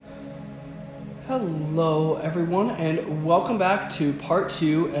Hello everyone, and welcome back to part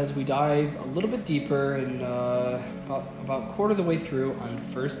 2 as we dive a little bit deeper and about quarter of the way through on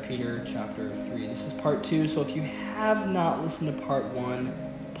 1 Peter chapter 3. This is part 2, so if you have not listened to part 1,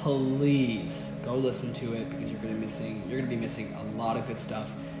 please go listen to it because you're going to be missing a lot of good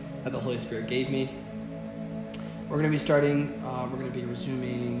stuff that the Holy Spirit gave me. We're going to be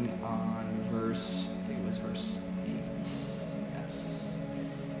resuming on verse 8. Yes.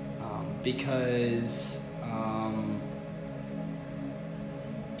 Because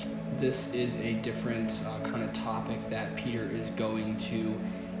this is a different kind of topic that Peter is going to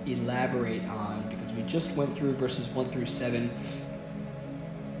elaborate on, because we just went through verses 1 through 7,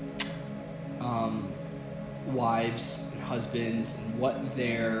 wives and husbands and what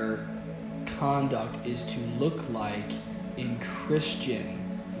their conduct is to look like in Christian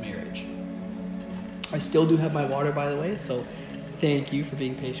marriage. I still do have my water, by the way, so thank you for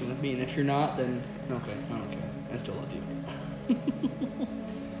being patient with me. And if you're not, then okay, I don't care. I still love you.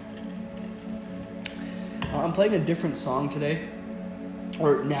 I'm playing a different song today,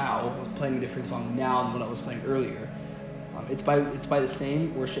 or now. I was playing a different song now than what I was playing earlier. It's by the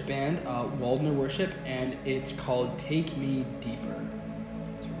same worship band, Waldner Worship, and it's called "Take Me Deeper."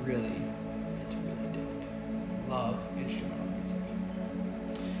 It's really dope. Love instrumental music.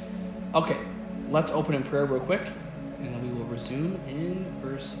 Okay, let's open in prayer real quick, and then we will resume in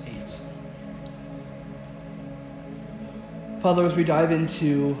verse 8. Father, as we dive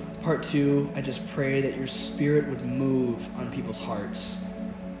into part 2, I just pray that your Spirit would move on people's hearts.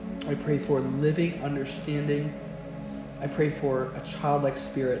 I pray for living understanding. I pray for a childlike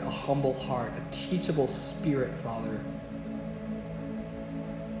spirit, a humble heart, a teachable spirit, Father.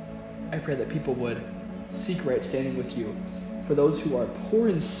 I pray that people would seek right standing with you. For those who are poor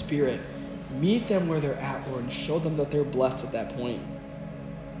in spirit, meet them where they're at, Lord, and show them that they're blessed at that point.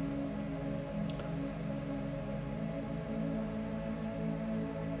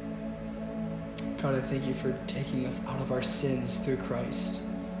 God, I thank you for taking us out of our sins through Christ.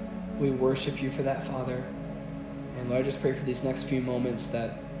 We worship you for that, Father. And Lord, I just pray for these next few moments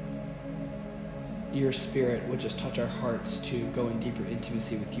that your Spirit would just touch our hearts to go in deeper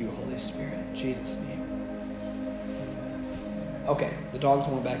intimacy with you, Holy Spirit. In Jesus' name. Okay, the dogs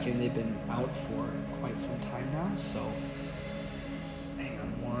went back in. They've been out for quite some time now, so hang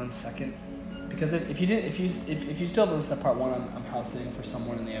on 1 second. Because if you still haven't listened to part 1, I'm house sitting for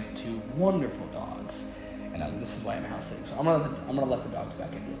someone, and they have 2 wonderful dogs, and this is why I'm house sitting. So I'm gonna let the dogs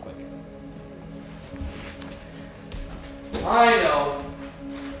back in real quick. I know.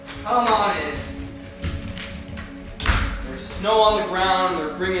 Come on in. There's snow on the ground.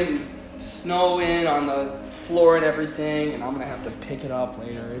 They're bringing snow in on the floor and everything, and I'm gonna have to pick it up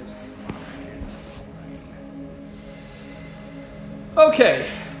later. It's fine. Okay.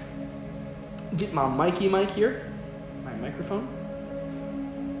 Get my mic here. My microphone.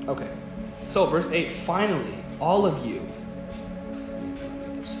 Okay. So verse 8. Finally, all of you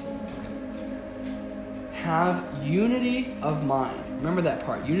have unity of mind. Remember that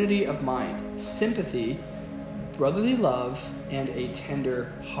part. Unity of mind, sympathy, brotherly love, and a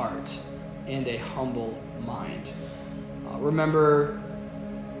tender heart, and a humble mind. Remember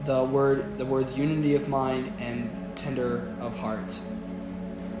the words unity of mind and tender of heart.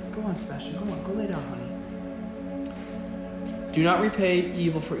 Go on, Sebastian. Go lay down, honey. Do not repay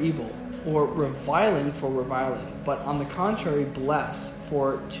evil for evil, or reviling for reviling, but on the contrary bless,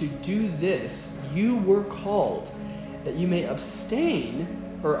 for to do this you were called, that you may obtain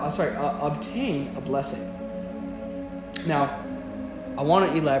a blessing. Now, I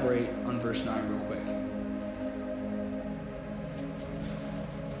want to elaborate on verse 9 real quick.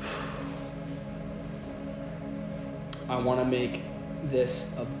 I want to make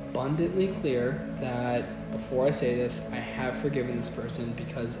this abundantly clear that before I say this, I have forgiven this person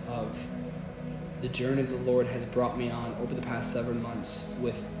because of the journey the Lord has brought me on over the past 7 months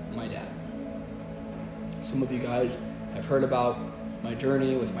with my dad. Some of you guys have heard about my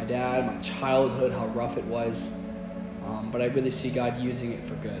journey with my dad, my childhood, how rough it was, but I really see God using it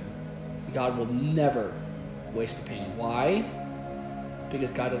for good. God will never waste a pain. Why?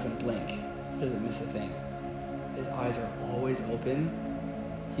 Because God doesn't blink. He doesn't miss a thing. His eyes are always open.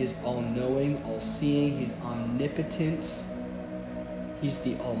 He is all-knowing, all-seeing. He's omnipotent. He's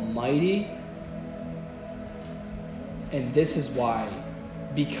the Almighty. And this is why,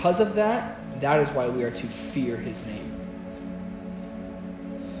 because of that, that is why we are to fear his name.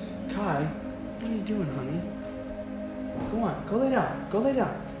 Kai, what are you doing, honey? Go on, go lay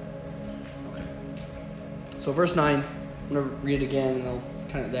down. Okay. So verse 9, I'm going to read it again, and I'll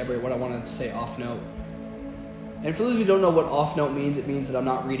kind of elaborate what I want to say off note. And for those who don't know what off note means, it means that I'm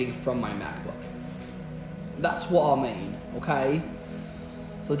not reading from my MacBook. That's what I mean, okay?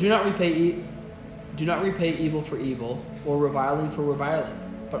 So do not repay evil for evil, or reviling for reviling.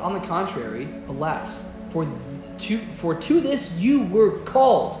 But on the contrary, bless. For to this you were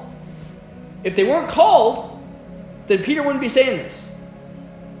called. If they weren't called, then Peter wouldn't be saying this.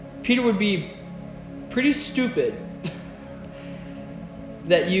 Peter would be pretty stupid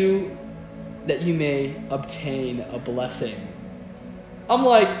that you may obtain a blessing. I'm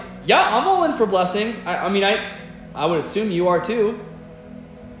like, yeah, I'm all in for blessings. I would assume you are too.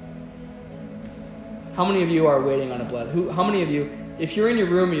 How many of you are waiting on a blessing? How many of you, if you're in your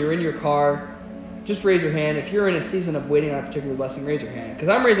room or you're in your car, just raise your hand. If you're in a season of waiting on a particular blessing, raise your hand. Because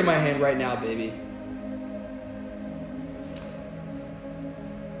I'm raising my hand right now, baby.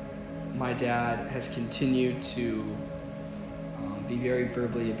 My dad has continued to be very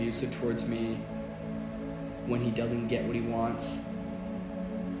verbally abusive towards me when he doesn't get what he wants.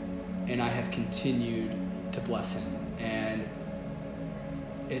 And I have continued to bless him. And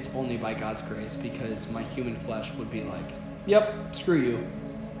it's only by God's grace, because my human flesh would be like, yep, screw you.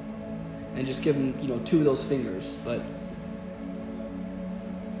 And just give him, 2 of those fingers. But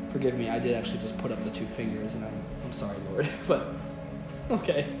forgive me, I did actually just put up the 2 fingers, and I'm sorry, Lord. But,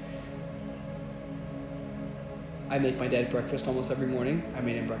 okay. I make my dad breakfast almost every morning. I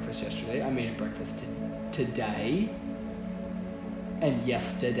made him breakfast yesterday. I made him breakfast today. And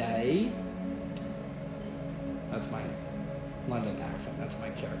yesterday. That's my London accent. That's my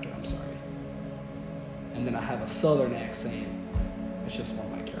character. I'm sorry. And then I have a southern accent. It's just one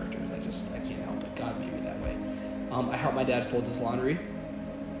of my characters. I can't help it. God made me that way. I help my dad fold his laundry.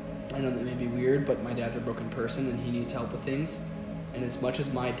 I know that may be weird, but my dad's a broken person and he needs help with things. And as much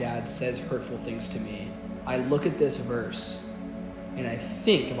as my dad says hurtful things to me, I look at this verse and I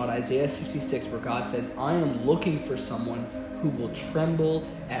think about Isaiah 66, where God says, I am looking for someone who will tremble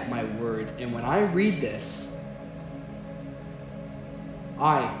at my words. And when I read this,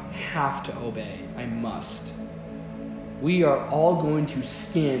 I have to obey. I must. We are all going to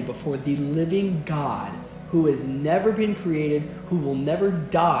stand before the living God who has never been created, who will never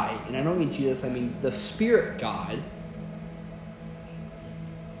die. And I don't mean Jesus, I mean the Spirit God,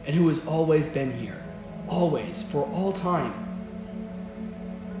 and who has always been here. Always, for all time.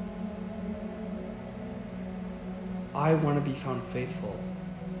 I want to be found faithful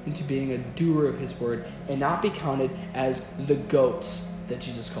into being a doer of his word and not be counted as the goats that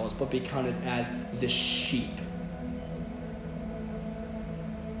Jesus calls, but be counted as the sheep.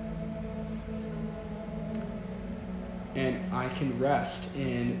 And I can rest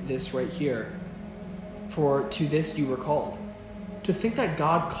in this right here. For to this you were called. To think that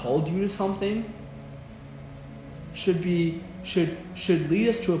God called you to something should lead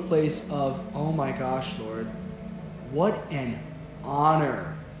us to a place of, oh my gosh, Lord, what an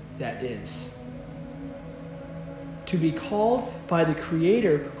honor that is. To be called by the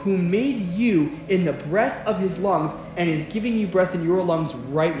Creator who made you in the breath of his lungs and is giving you breath in your lungs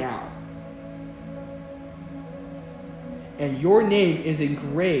right now. And your name is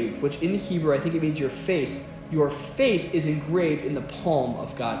engraved, which in Hebrew I think it means your face. Your face is engraved in the palm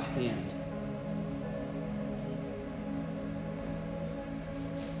of God's hand.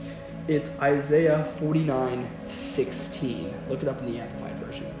 It's Isaiah 49:16. Look it up in the Amplified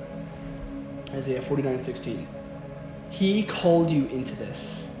version. Isaiah 49:16. He called you into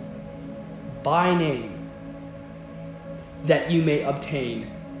this by name that you may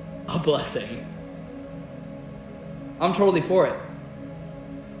obtain a blessing. I'm totally for it.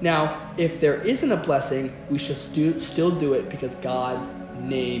 Now, if there isn't a blessing, we should still do it because God's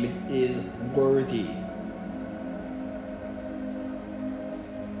name is worthy.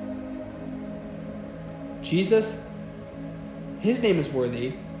 Jesus, his name is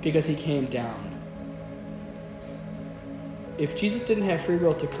worthy because he came down. If Jesus didn't have free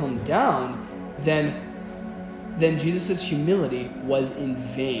will to come down, then Jesus' humility was in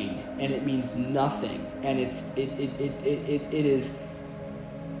vain, and it means nothing. And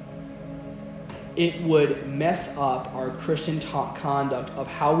it would mess up our Christian conduct of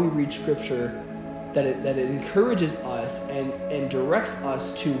how we read Scripture, that it encourages us and directs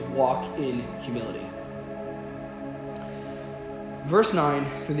us to walk in humility. Verse 9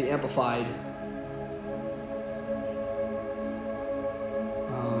 through the Amplified.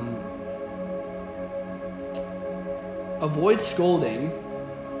 Avoid scolding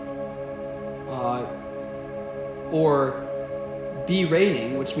or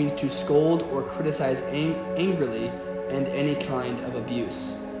berating, which means to scold or criticize angrily, and any kind of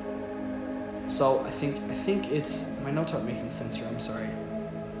abuse. So I think it's, my notes aren't making sense here, I'm sorry.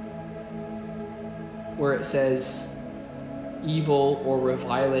 Where it says, evil or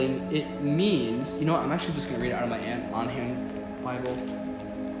reviling, it means, you know what, I'm actually just going to read it out of my on-hand Bible.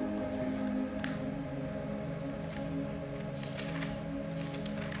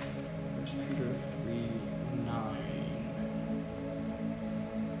 1 Peter 3:9.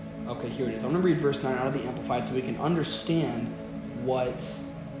 Okay, here it is. I'm going to read verse 9 out of the Amplified so we can understand what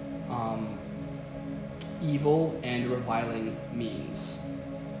evil and reviling means.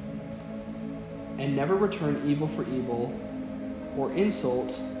 And never return evil for evil or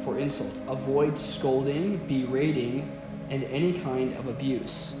insult for insult. Avoid scolding, berating, and any kind of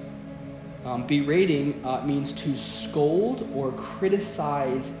abuse. Berating means to scold or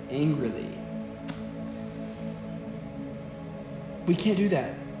criticize angrily. We can't do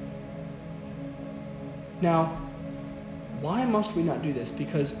that. Now, why must we not do this?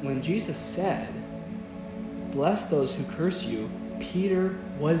 Because when Jesus said, "Bless those who curse you," Peter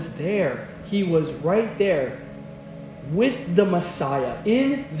was there. He was right there with the Messiah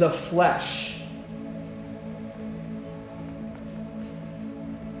in the flesh.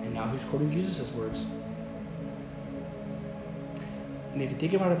 And now he's quoting Jesus' words. And if you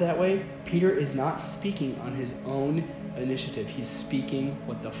think about it that way, Peter is not speaking on his own initiative. He's speaking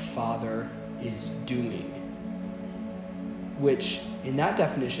what the Father is doing, which in that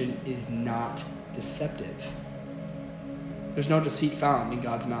definition is not deceptive. There's no deceit found in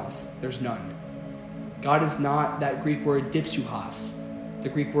God's mouth. There's none. God is not that Greek word dipsuchos, the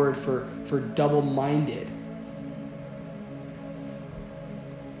Greek word for double-minded.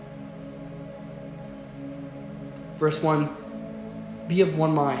 Verse 1, be of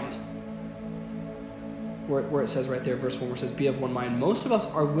one mind. Where it says right there, verse 1, where it says, be of one mind. Most of us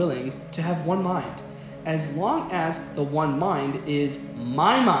are willing to have one mind, as long as the one mind is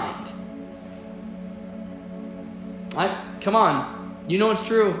my mind. Come on, you know it's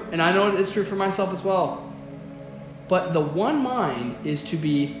true, and I know it's true for myself as well. But the one mind is to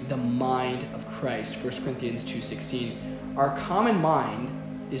be the mind of Christ, 1 Corinthians 2:16. Our common mind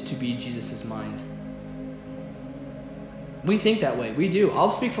is to be Jesus' mind. We think that way, we do.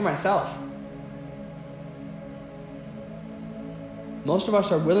 I'll speak for myself. Most of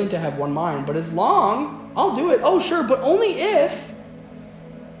us are willing to have one mind, but as long, I'll do it, oh sure, but only if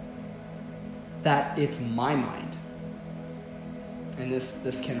that it's my mind. And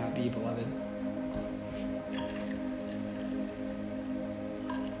this cannot be, beloved.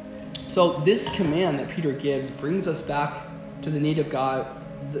 So this command that Peter gives brings us back to the need of God,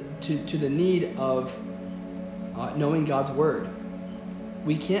 to the need of knowing God's word.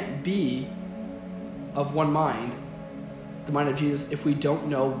 We can't be of one mind, the mind of Jesus, if we don't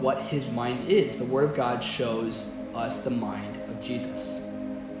know what his mind is. The word of God shows us the mind of Jesus.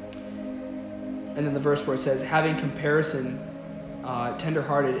 And then the verse where it says, having comparison,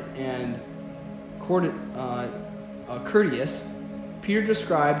 tender-hearted and courteous, Peter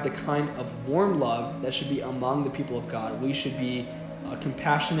described the kind of warm love that should be among the people of God. We should be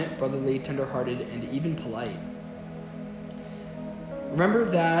compassionate, brotherly, tender-hearted, and even polite. Remember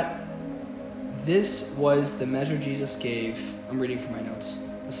that this was the measure Jesus gave. I'm reading from my notes.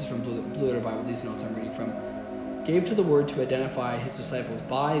 This is from Blue Letter Bible, these notes I'm reading from. Gave to the word to identify his disciples.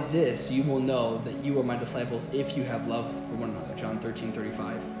 By this you will know that you are my disciples if you have love for one another. John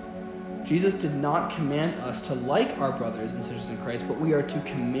 13:35. Jesus did not command us to like our brothers and sisters in Christ, but we are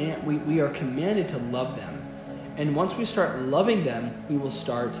commanded to love them. And once we start loving them, we will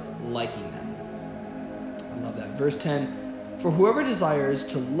start liking them. I love that. Verse 10. For whoever desires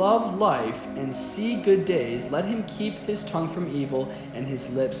to love life and see good days, let him keep his tongue from evil and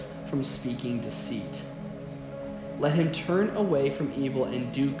his lips from speaking deceit. Let him turn away from evil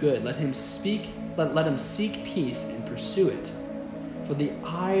and do good. Let him seek peace and pursue it. For the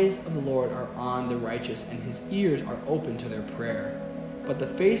eyes of the Lord are on the righteous, and his ears are open to their prayer. But the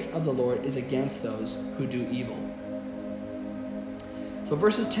face of the Lord is against those who do evil. So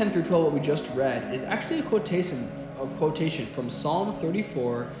verses 10 through 12, what we just read, is actually a quotation from Psalm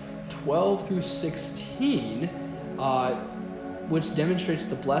 34, 12 through 16, which demonstrates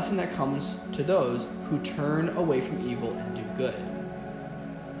the blessing that comes to those who turn away from evil and do good.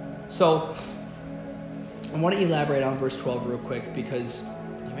 So I want to elaborate on verse 12 real quick, because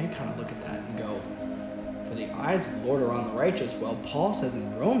you may kind of look at that and go, for the eyes of the Lord are on the righteous. Well, Paul says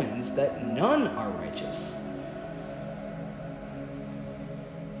in Romans that none are righteous.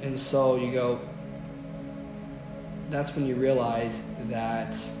 And so you go, that's when you realize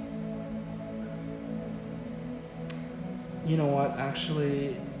that, you know what,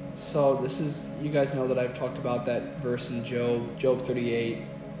 actually, so this is, you guys know that I've talked about that verse in Job 38,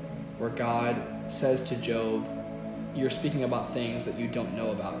 where God says to Job, you're speaking about things that you don't know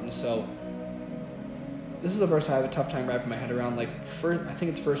about. And so this is a verse I have a tough time wrapping my head around. I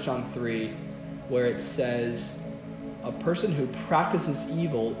think it's 1 John 3, where it says, a person who practices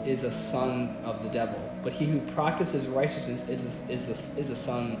evil is a son of the devil, but he who practices righteousness is a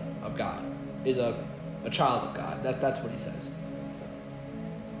son of God, is a child of God. That's what he says.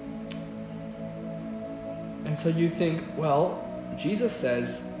 And so you think, well, Jesus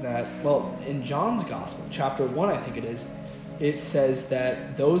says that, in John's Gospel, chapter 1, I think it says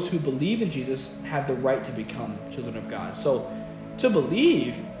that those who believe in Jesus have the right to become children of God. So to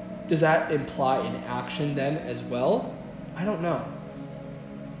believe, does that imply an action then as well? I don't know.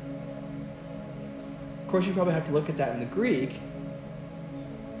 Of course, you probably have to look at that in the Greek.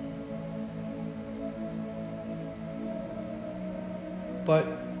 But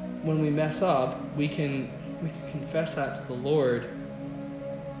when we mess up, we can confess that to the Lord,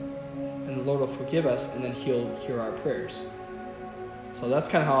 and the Lord will forgive us, and then he'll hear our prayers. So that's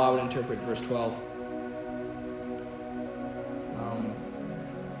kind of how I would interpret verse 12.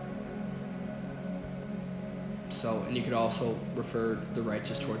 And you could also refer the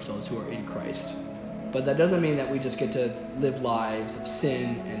righteous towards those who are in Christ. But that doesn't mean that we just get to live lives of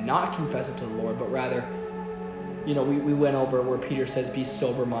sin and not confess it to the Lord, but rather, we went over where Peter says be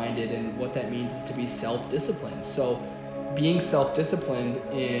sober-minded, and what that means is to be self-disciplined. So being self-disciplined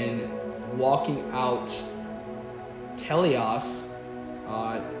in walking out teleos,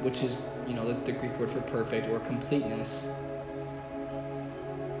 which is, the Greek word for perfect or completeness,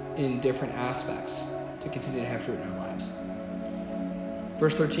 in different aspects to continue to have fruit in our lives.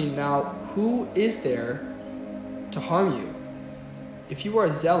 Verse 13, now who is there to harm you if you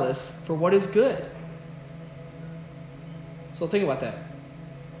are zealous for what is good? So think about that.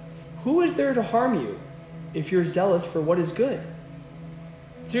 Who is there to harm you if you're zealous for what is good?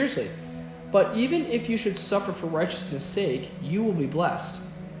 Seriously. But even if you should suffer for righteousness' sake, you will be blessed.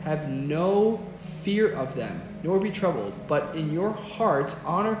 Have no fear of them, nor be troubled, but in your hearts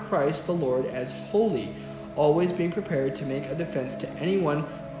honor Christ the Lord as holy, always being prepared to make a defense to anyone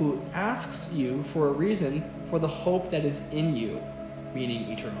who asks you for a reason for the hope that is in you,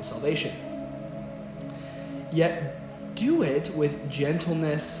 meaning eternal salvation. Yet do it with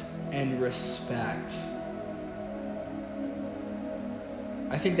gentleness and respect.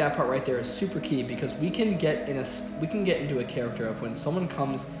 I think that part right there is super key, because we can get into a character of when someone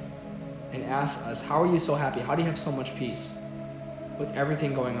comes and asks us, how are you so happy? How do you have so much peace with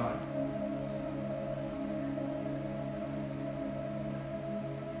everything going on?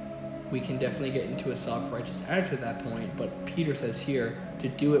 We can definitely get into a self-righteous attitude at that point, but Peter says here to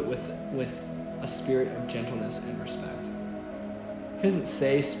do it with a spirit of gentleness and respect. He doesn't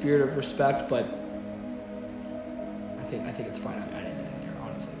say spirit of respect, but I think it's fine. I'm adding it in there,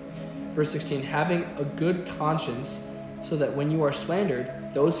 honestly. Verse 16, having a good conscience, so that when you are slandered,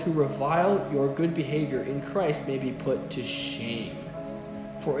 those who revile your good behavior in Christ may be put to shame.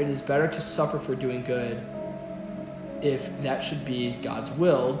 For it is better to suffer for doing good, if that should be God's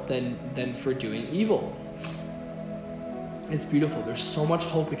will, than for doing evil. It's beautiful. There's so much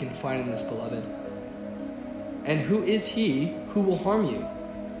hope we can find in this, beloved. And who is he who will harm you?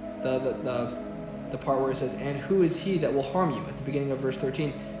 The part where it says, and who is he that will harm you, at the beginning of verse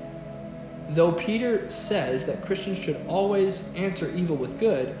 13. Though Peter says that Christians should always answer evil with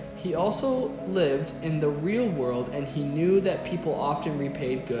good, he also lived in the real world, and he knew that people often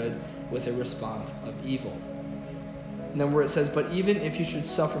repaid good with a response of evil. And then where it says, but even if you should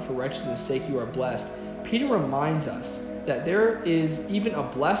suffer for righteousness' sake, you are blessed. Peter reminds us that there is even a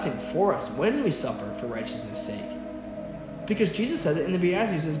blessing for us when we suffer for righteousness' sake. Because Jesus says it in the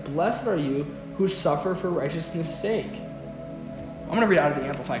Beatitudes, he says, blessed are you who suffer for righteousness' sake. I'm going to read out of the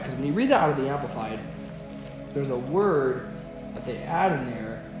Amplified, because when you read that out of the Amplified, there's a word that they add in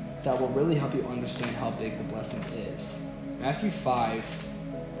there that will really help you understand how big the blessing is. Matthew 5.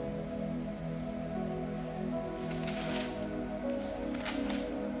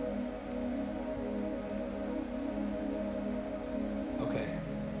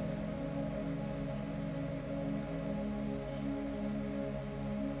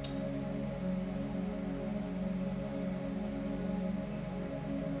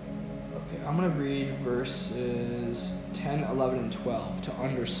 I'm going to read verses 10, 11, and 12 to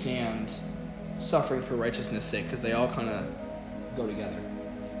understand suffering for righteousness' sake, because they all kind of go together.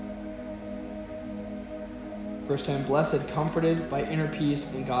 Verse 10, blessed, comforted by inner peace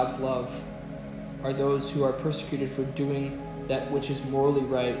and God's love, are those who are persecuted for doing that which is morally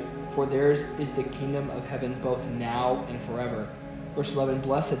right, for theirs is the kingdom of heaven both now and forever. Verse 11,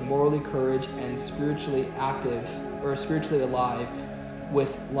 blessed, morally courage and spiritually active, or spiritually alive,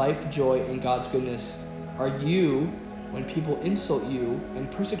 with life, joy, and God's goodness, are you when people insult you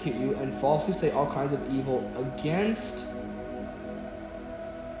and persecute you and falsely say all kinds of evil against,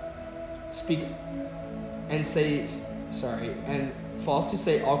 and falsely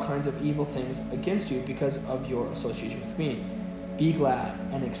say all kinds of evil things against you because of your association with me. Be glad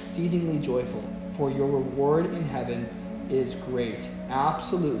and exceedingly joyful, for your reward in heaven is great,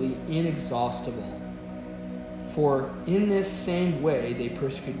 absolutely inexhaustible. For in this same way they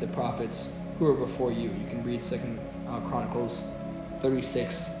persecuted the prophets who were before you. You can read 2 Chronicles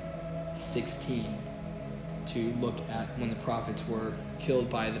 36:16 to look at when the prophets were killed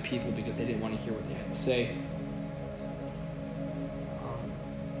by the people because they didn't want to hear what they had to say.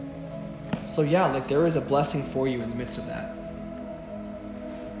 So yeah, like there is a blessing for you in the midst of that.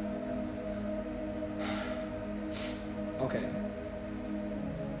 Okay.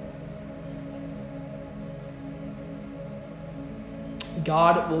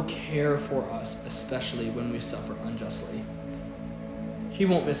 God will care for us, especially when we suffer unjustly. He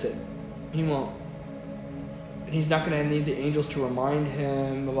won't miss it. He won't. And he's not going to need the angels to remind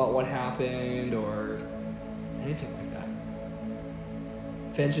him about what happened or anything like that.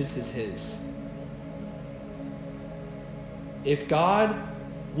 Vengeance is his. If God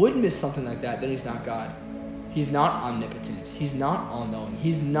would miss something like that, then he's not God. He's not omnipotent. He's not all-knowing.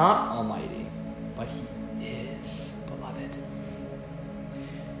 He's not almighty. But he is, beloved.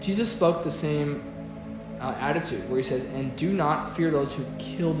 Jesus spoke the same attitude where he says, and do not fear those who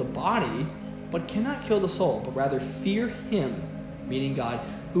kill the body, but cannot kill the soul, but rather fear him, meaning God,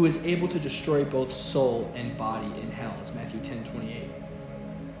 who is able to destroy both soul and body in hell. It's Matthew 10:28.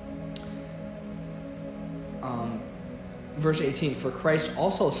 Verse 18, for Christ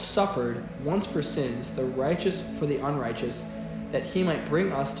also suffered once for sins, the righteous for the unrighteous, that he might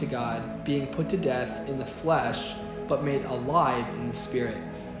bring us to God, being put to death in the flesh, but made alive in the spirit,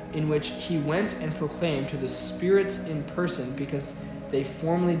 in which he went and proclaimed to the spirits in person, because they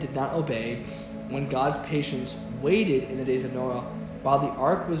formerly did not obey, when God's patience waited in the days of Noah, while the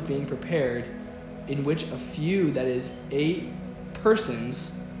ark was being prepared, in which a few, that is, 8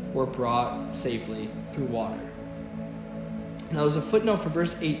 persons, were brought safely through water. Now there's a footnote for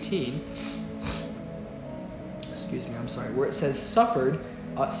verse 18, where it says suffered.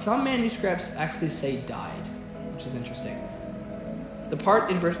 Some manuscripts actually say died, which is interesting. The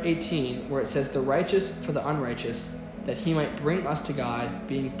part in verse 18 where it says the righteous for the unrighteous, that he might bring us to God,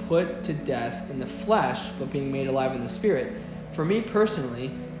 being put to death in the flesh, but being made alive in the spirit. For me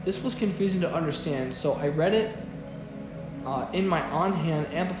personally, this was confusing to understand, so I read it in my on-hand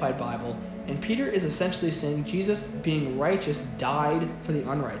Amplified Bible, and Peter is essentially saying Jesus, being righteous, died for the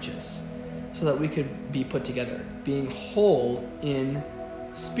unrighteous, so that we could be put together, being whole in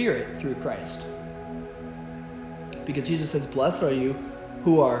spirit through Christ. Because Jesus says, blessed are you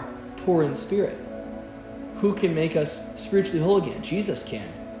who are poor in spirit. Who can make us spiritually whole again? Jesus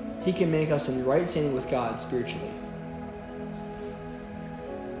can. He can make us in right standing with God spiritually.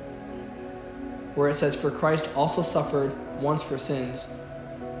 Where it says, for Christ also suffered once for sins.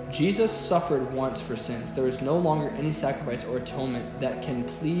 Jesus suffered once for sins. There is no longer any sacrifice or atonement that can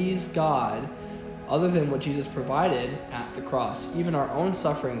please God other than what Jesus provided at the cross. Even our own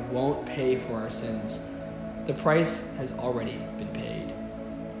suffering won't pay for our sins. The price has already been paid.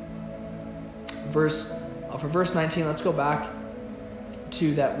 For verse 19, let's go back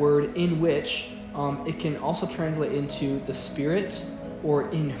to that word in which. It can also translate into the Spirit or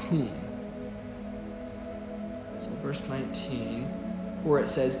in whom. So verse 19, where it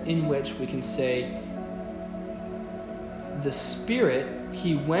says in which, we can say the Spirit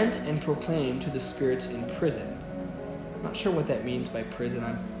he went and proclaimed to the spirits in prison. I'm not sure what that means by prison.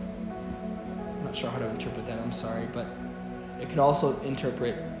 I'm not sure how to interpret that, I'm sorry, but it could also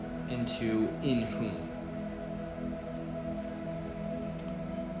interpret into in whom.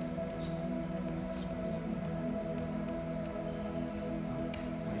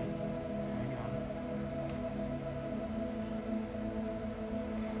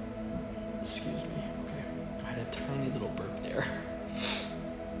 Excuse me. Okay. I had a tiny little burp there.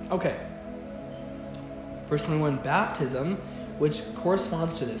 Okay. Verse 21, baptism, which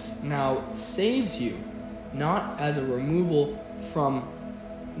corresponds to this, now saves you, not as a removal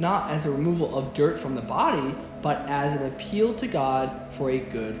of dirt from the body, but as an appeal to God for a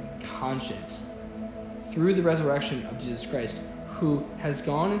good conscience, through the resurrection of Jesus Christ, who has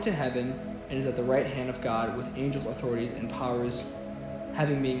gone into heaven and is at the right hand of God with angels, authorities, and powers,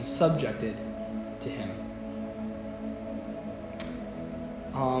 having been subjected to him.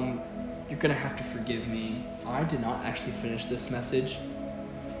 You're going to have to forgive me. I did not actually finish this message.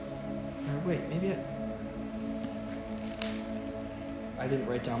 Or wait, maybe I didn't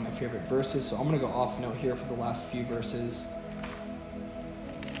write down my favorite verses, so I'm going to go off note here for the last few verses.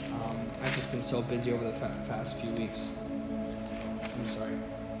 I've just been so busy over the past few weeks. I'm sorry.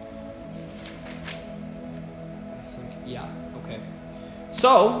 Okay.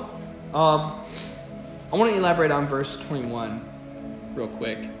 So, I want to elaborate on verse 21 real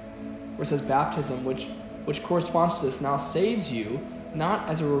quick, where it says baptism, which corresponds to this, now saves you, not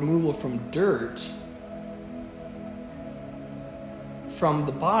as a removal from dirt from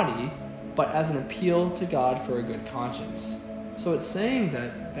the body, but as an appeal to God for a good conscience. So it's saying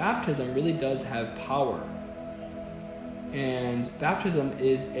that baptism really does have power. And baptism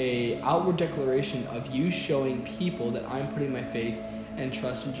is an outward declaration of you showing people that I'm putting my faith and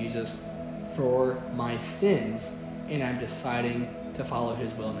trust in Jesus for my sins, and I'm deciding to follow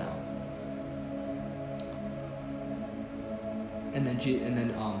his will now. And then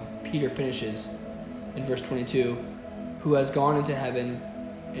Peter finishes in verse 22, who has gone into heaven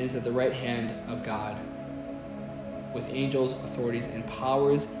and is at the right hand of God, with angels, authorities, and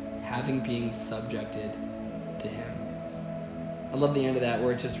powers having been subjected to him. I love the end of that,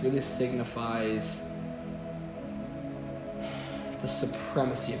 where it just really signifies the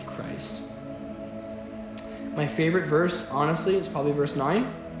supremacy of Christ. My favorite verse, honestly, is probably verse 9.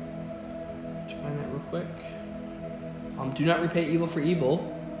 Let's find that real quick. Do not repay evil for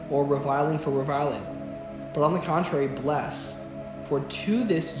evil, or reviling for reviling, but on the contrary, bless. For to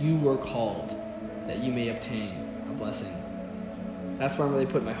this you were called, that you may obtain a blessing. That's where I'm really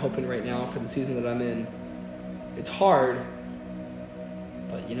putting my hope in right now for the season that I'm in. It's hard,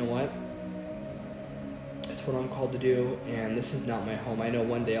 but you know what? It's what I'm called to do, and this is not my home. I know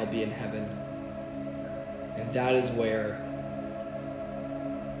one day I'll be in heaven, and that is where...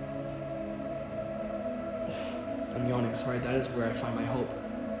 I'm yawning, sorry. That is where I find my hope.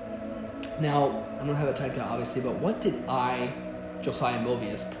 Now, I don't have it typed out, obviously, but what did I, Josiah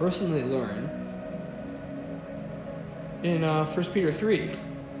Movius, personally learn in 1 Peter 3?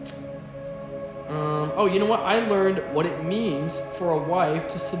 You know what? I learned what it means for a wife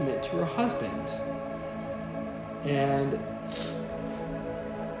to submit to her husband. And I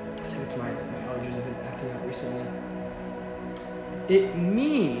think it's my allergies have been acting out recently. It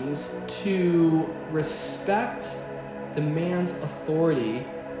means to respect the man's authority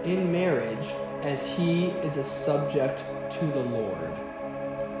in marriage as he is a subject to the Lord.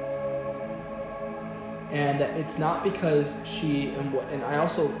 And it's not because and I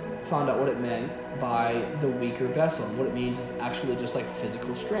also found out what it meant by the weaker vessel. And what it means is actually just like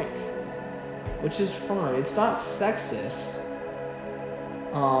physical strength, which is fine. It's not sexist.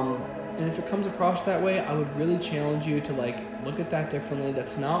 And if it comes across that way, I would really challenge you to look at that differently.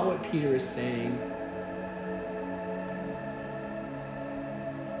 That's not what Peter is saying.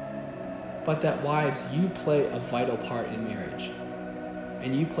 But that wives, you play a vital part in marriage.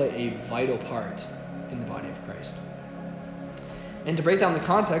 And you play a vital part in the body of Christ. And to break down the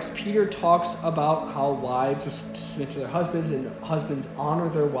context, Peter talks about how wives are to submit to their husbands and husbands honor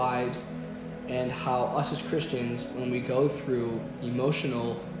their wives, and how us as Christians, when we go through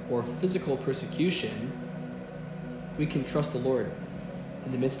emotional or physical persecution, we can trust the Lord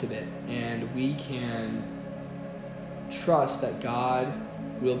in the midst of it, and we can trust that God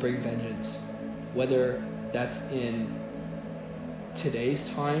will bring vengeance, whether that's in today's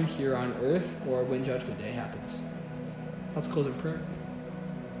time here on earth or when Judgment Day happens. Let's close in prayer.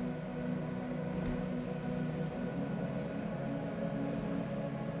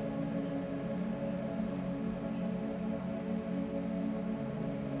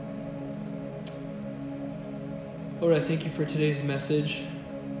 Lord, I thank you for today's message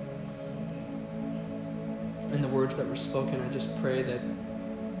and the words that were spoken. I just pray that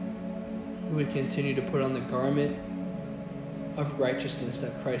we would continue to put on the garment of righteousness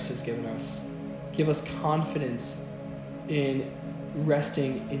that Christ has given us. Give us confidence in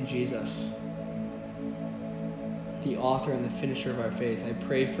resting in Jesus, the author and the finisher of our faith. I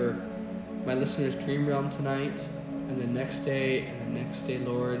pray for my listeners' dream realm tonight and the next day and the next day,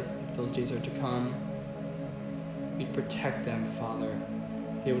 Lord, if those days are to come. You'd protect them, Father.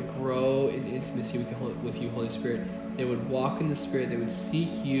 They would grow in intimacy with you, Holy Spirit. They would walk in the Spirit. They would seek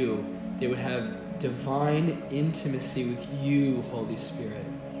you. They would have divine intimacy with you, Holy Spirit.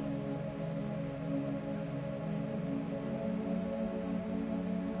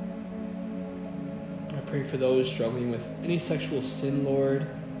 I pray for those struggling with any sexual sin, Lord,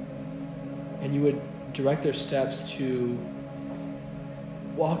 and you would direct their steps to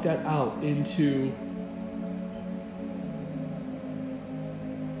walk that out into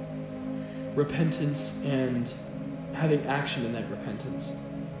repentance and having action in that repentance.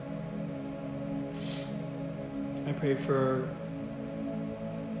 I pray for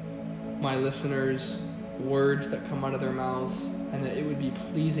my listeners words that come out of their mouths, and that it would be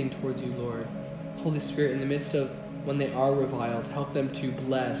pleasing towards you, Lord. Holy Spirit, in the midst of when they are reviled, help them to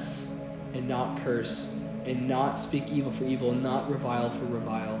bless and not curse, and not speak evil for evil, and not revile for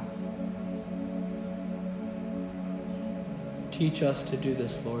revile. Teach us to do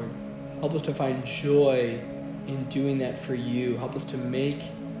this, Lord. Help us to find joy in doing that for you. Help us to make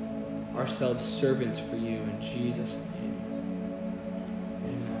ourselves servants for you, in Jesus' name.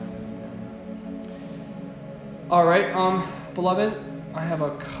 Amen. All right, beloved, I have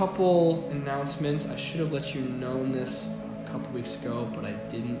a couple announcements. I should have let you know this a couple weeks ago, but I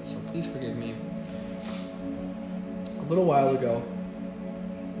didn't, so please forgive me. A little while ago,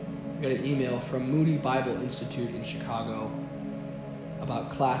 I got an email from Moody Bible Institute in Chicago about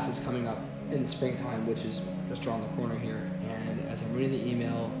classes coming up in the springtime, which is just around the corner here. And as I'm reading the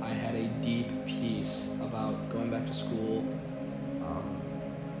email, I had a deep peace about going back to school.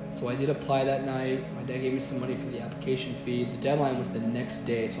 So I did apply that night. My dad gave me some money for the application fee. The deadline was the next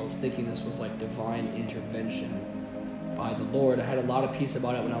day, so I was thinking this was like divine intervention by the Lord. I had a lot of peace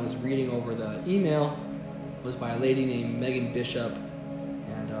about it when I was reading over the email. It was by a lady named Megan Bishop.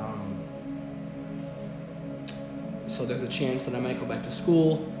 And so there's a chance that I might go back to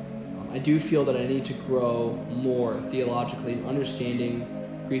school. I do feel that I need to grow more theologically in understanding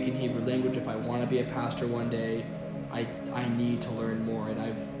Greek and Hebrew language. If I want to be a pastor one day, I need to learn more. And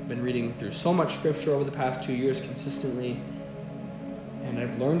I've been reading through so much scripture over the past 2 years consistently, and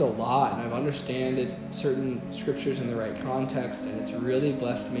I've learned a lot, and I've understood certain scriptures in the right context, and it's really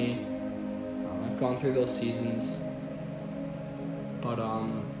blessed me. I've gone through those seasons, but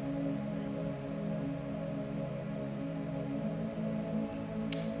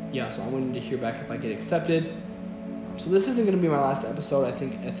yeah, so I wanted to hear back if I get accepted. So this isn't going to be my last episode. I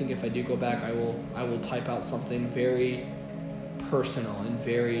think if I do go back, I will type out something very personal and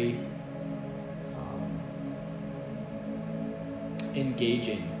very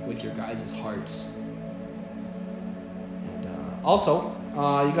engaging with your guys' hearts. And also,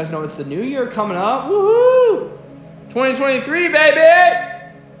 you guys know it's the new year coming up. Woohoo! 2023, baby!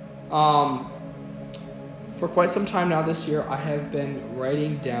 For quite some time now this year, I have been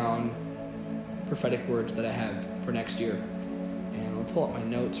writing down prophetic words that I have for next year. And I'll pull up my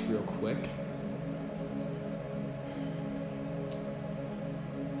notes real quick.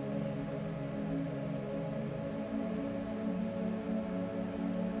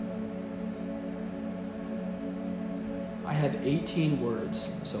 I have 18 words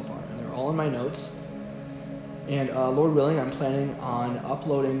so far, and they're all in my notes. And Lord willing, I'm planning on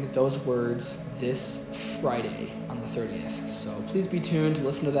uploading those words this Friday on the 30th. So please be tuned to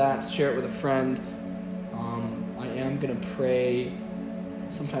listen to that, share it with a friend. I am going to pray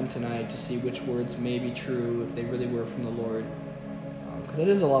sometime tonight to see which words may be true, if they really were from the Lord. Because it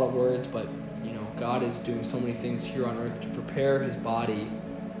is a lot of words, but God is doing so many things here on earth to prepare his body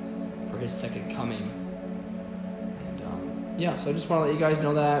for his second coming. And so I just want to let you guys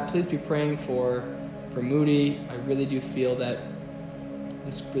know that. Please be praying for Moody. I really do feel that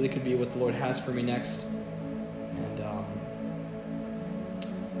this really could be what the Lord has for me next. And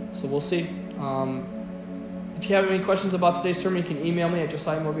so we'll see. If you have any questions about today's sermon, you can email me at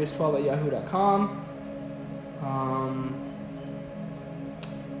josiahmorbius12@yahoo.com.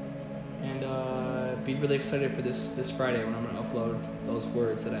 And be really excited for this Friday when I'm going to upload those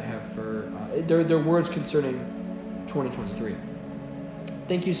words that I have for... they're words concerning 2023.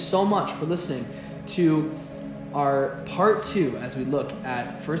 Thank you so much for listening to our part 2 as we look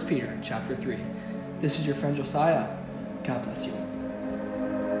at 1 Peter chapter 3. This is your friend Josiah. God bless you.